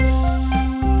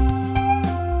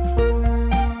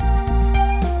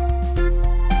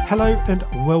Hello and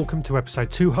welcome to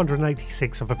episode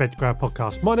 286 of the Veg Grower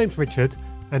Podcast. My name's Richard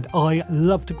and I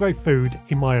love to grow food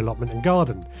in my allotment and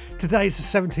garden. Today is the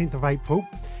 17th of April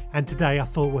and today I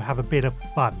thought we'll have a bit of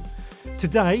fun.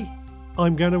 Today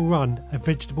I'm going to run a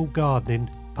vegetable gardening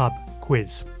pub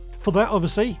quiz. For that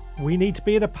obviously we need to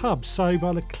be in a pub, so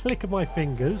by the click of my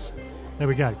fingers, there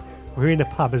we go, we're in a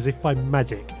pub as if by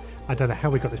magic. I don't know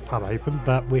how we got this pub open,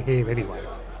 but we're here anyway.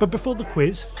 But before the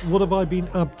quiz, what have I been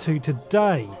up to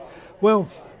today? Well,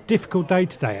 difficult day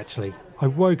today actually. I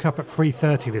woke up at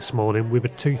 3:30 this morning with a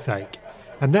toothache,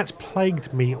 and that's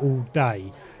plagued me all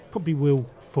day. Probably will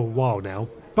for a while now.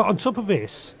 But on top of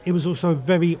this, it was also a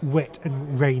very wet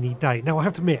and rainy day. Now I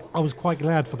have to admit, I was quite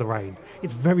glad for the rain.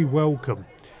 It's very welcome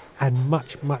and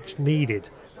much needed.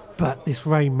 But this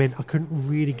rain meant I couldn't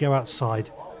really go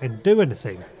outside and do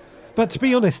anything. But to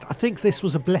be honest, I think this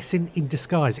was a blessing in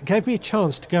disguise. It gave me a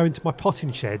chance to go into my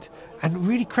potting shed and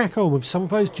really crack on with some of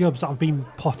those jobs that I've been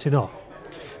potting off.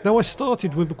 Now I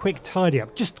started with a quick tidy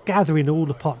up, just gathering all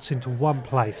the pots into one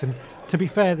place, and to be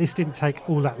fair this didn't take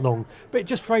all that long, but it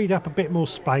just freed up a bit more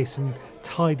space and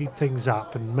tidied things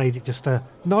up and made it just a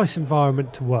nice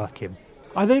environment to work in.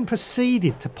 I then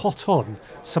proceeded to pot on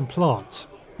some plants.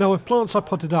 Now, the plants I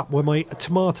potted up were my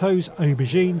tomatoes,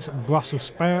 aubergines, Brussels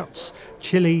sprouts,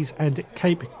 chilies and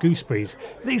Cape gooseberries.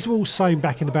 These were all sown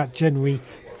back in about January,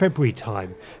 February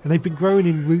time, and they've been growing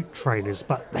in root trainers,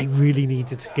 but they really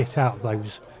needed to get out of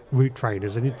those root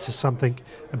trainers and into something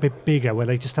a bit bigger where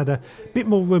they just had a bit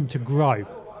more room to grow.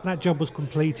 That job was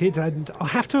completed, and I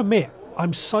have to admit,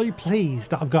 I'm so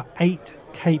pleased that I've got 8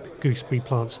 Cape gooseberry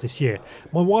plants this year.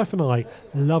 My wife and I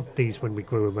loved these when we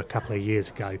grew them a couple of years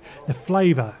ago. The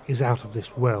flavour is out of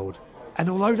this world, and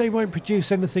although they won't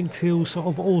produce anything till sort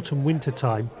of autumn winter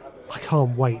time, I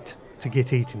can't wait to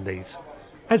get eating these.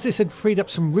 As this had freed up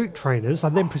some root trainers, I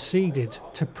then proceeded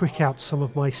to prick out some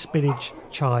of my spinach,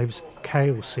 chives,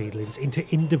 kale seedlings into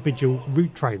individual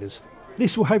root trainers.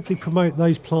 This will hopefully promote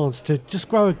those plants to just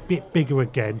grow a bit bigger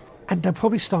again, and they'll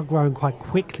probably start growing quite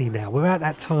quickly now. We're at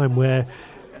that time where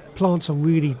plants are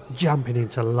really jumping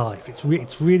into life.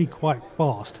 It's really quite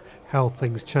fast how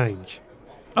things change.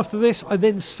 After this, I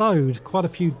then sowed quite a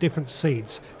few different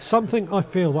seeds, something I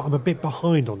feel that I'm a bit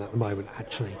behind on at the moment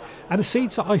actually. And the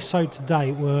seeds that I sowed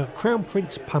today were Crown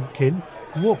Prince pumpkin,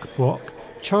 wok brock,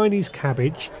 Chinese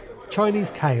cabbage,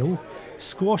 Chinese kale,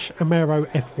 squash Amaro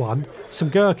F1, some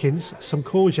gherkins, some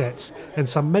courgettes and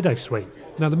some meadowsweet.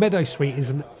 Now the meadowsweet is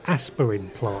an aspirin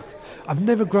plant. I've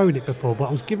never grown it before, but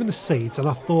I was given the seeds and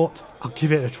I thought I'll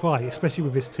give it a try, especially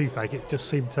with this toothache. It just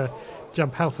seemed to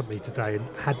jump out at me today and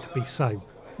had to be sown.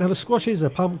 Now the squashes, the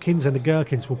pumpkins and the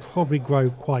gherkins will probably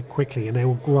grow quite quickly, and they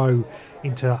will grow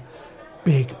into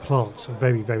big plants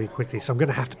very quickly, so I'm going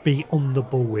to have to be on the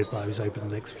ball with those over the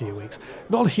next few weeks.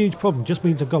 Not a huge problem, just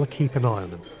means I've got to keep an eye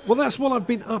on them. Well, that's what I've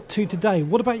been up to today.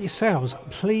 What about yourselves?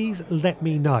 Please let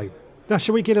me know. Now,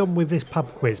 shall we get on with this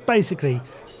pub quiz? Basically,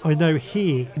 I know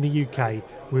here in the UK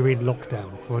we're in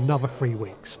lockdown for another 3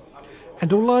 weeks.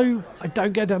 And although I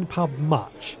don't go down the pub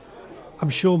much, I'm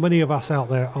sure many of us out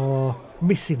there are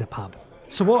missing a pub.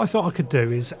 So what I thought I could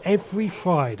do is every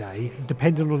Friday,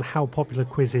 depending on how popular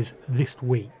quiz is this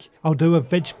week, I'll do a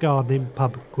veg gardening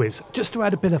pub quiz just to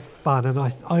add a bit of fun. And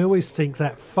I always think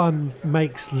that fun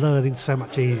makes learning so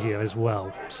much easier as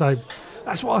well. So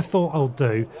that's what I thought I'll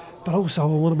do. But also I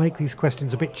want to make these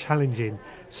questions a bit challenging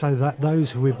so that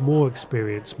those with more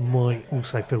experience might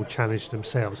also feel challenged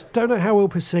themselves. Don't know how we'll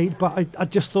proceed, but I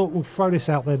just thought we'll throw this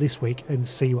out there this week and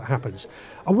see what happens.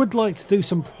 I would like to do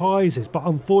some prizes, but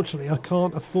unfortunately I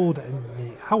can't afford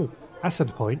any. Oh, that's the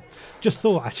point. Just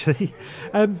thought actually.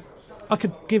 I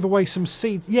could give away some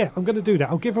seeds. Yeah, I'm going to do that.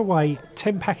 I'll give away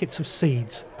 10 packets of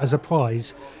seeds as a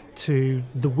prize to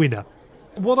the winner.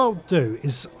 What I'll do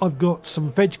is I've got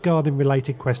some veg garden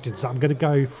related questions that I'm going to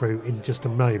go through in just a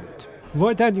moment.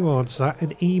 Write down your answer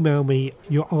and email me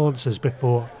your answers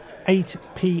before 8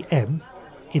 p.m.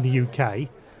 in the UK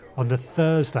on the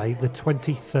Thursday the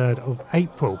 23rd of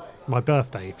April, my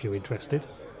birthday if you're interested.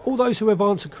 All those who have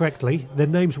answered correctly, their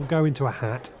names will go into a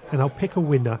hat and I'll pick a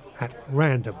winner at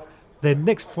random. Then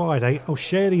next Friday I'll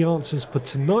share the answers for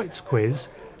tonight's quiz,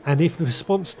 and if the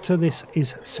response to this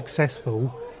is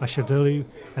successful, I shall do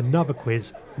another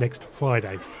quiz next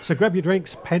Friday. So grab your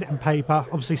drinks, pen and paper.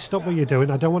 Obviously stop what you're doing.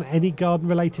 I don't want any garden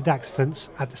related accidents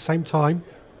at the same time,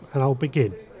 and I'll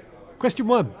begin. Question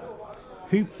 1.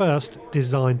 Who first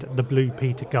designed the Blue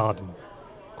Peter garden?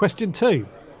 Question 2.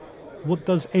 What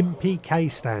does NPK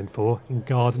stand for in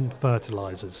garden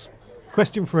fertilisers?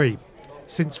 Question 3.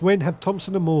 Since when have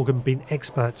Thompson & Morgan been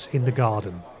experts in the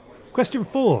garden? Question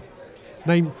 4.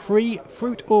 Name 3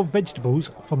 fruit or vegetables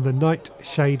from the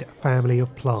nightshade family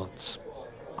of plants.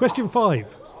 Question 5.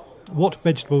 What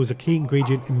vegetable is a key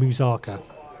ingredient in moussaka?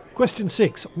 Question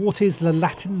 6. What is the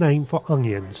Latin name for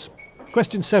onions?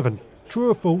 Question 7. True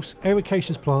or false,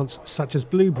 ericaceous plants such as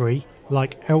blueberry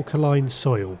like alkaline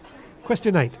soil?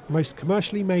 Question 8. Most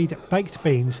commercially made baked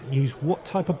beans use what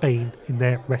type of bean in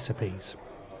their recipes?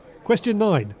 Question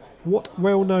 9. What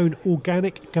well-known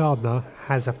organic gardener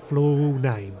has a floral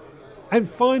name? And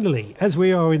finally, as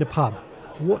we are in a pub,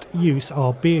 what use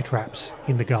are beer traps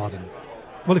in the garden?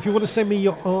 Well, if you want to send me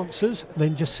your answers,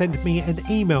 then just send me an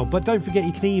email. But don't forget,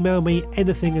 you can email me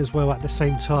anything as well at the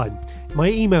same time. My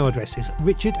email address is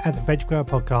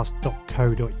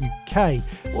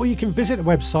richard@theveggrowerpodcast.co.uk, or you can visit the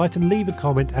website and leave a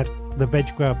comment at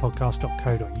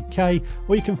theveggrowerpodcast.co.uk,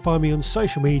 or you can find me on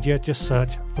social media, just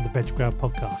search for The Veg Grower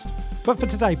Podcast. But for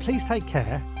today, please take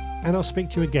care, and I'll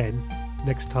speak to you again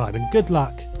next time. And good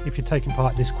luck if you're taking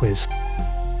part in this quiz.